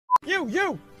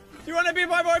You! You want to be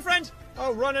my boyfriend?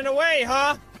 Oh, running away,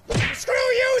 huh? Screw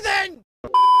you, then!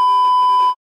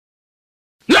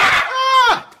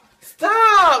 Ah! Stop!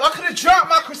 I could have dropped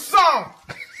my croissant!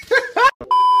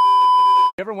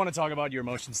 You ever want to talk about your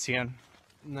emotions, Tian?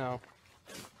 No.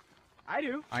 I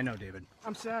do. I know, David.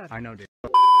 I'm sad. I know, David.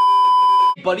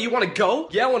 Buddy, you wanna go?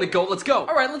 Yeah, I wanna go, let's go.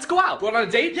 Alright, let's go out. Going on a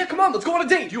date? Yeah, come on, let's go on a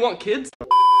date. Do you want kids?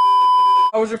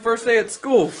 How was your first day at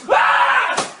school?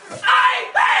 Ah! I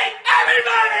hate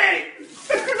everybody!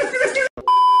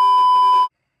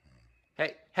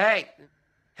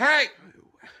 Hey!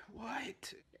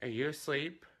 What? Are you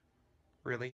asleep?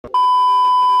 Really?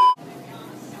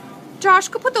 Josh,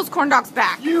 go put those corn dogs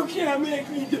back. You can't make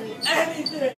me do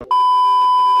anything!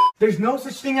 There's no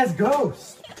such thing as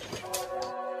ghosts.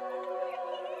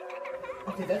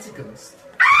 Okay, that's a ghost.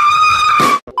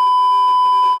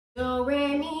 Do,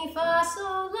 re, mi, fa,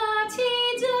 sol, la,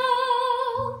 ti,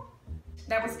 do.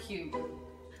 That was cute.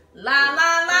 La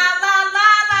la la la la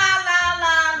la la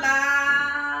la la.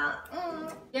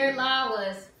 Your la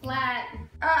was flat.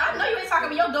 I know you ain't talking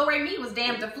about your do re mi was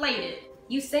damn deflated.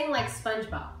 You sing like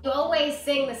SpongeBob. You always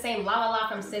sing the same la la la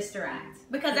from Sister Act.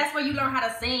 Because that's where you learn how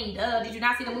to sing, duh. Did you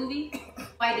not see the movie?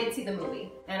 I did see the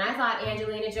movie, and I thought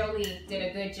Angelina Jolie did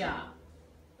a good job.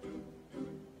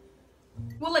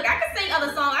 Well, look, I can sing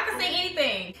other songs. I can sing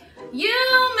anything.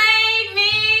 You make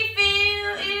me feel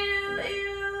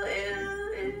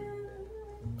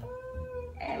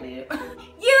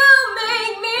You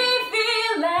make me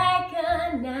feel like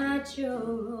a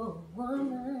natural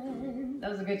woman.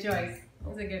 That was a good choice. That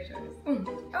was a good choice.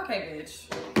 Okay, bitch.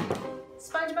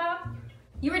 SpongeBob,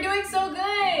 you were doing so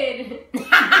good.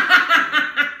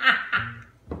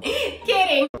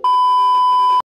 Kidding.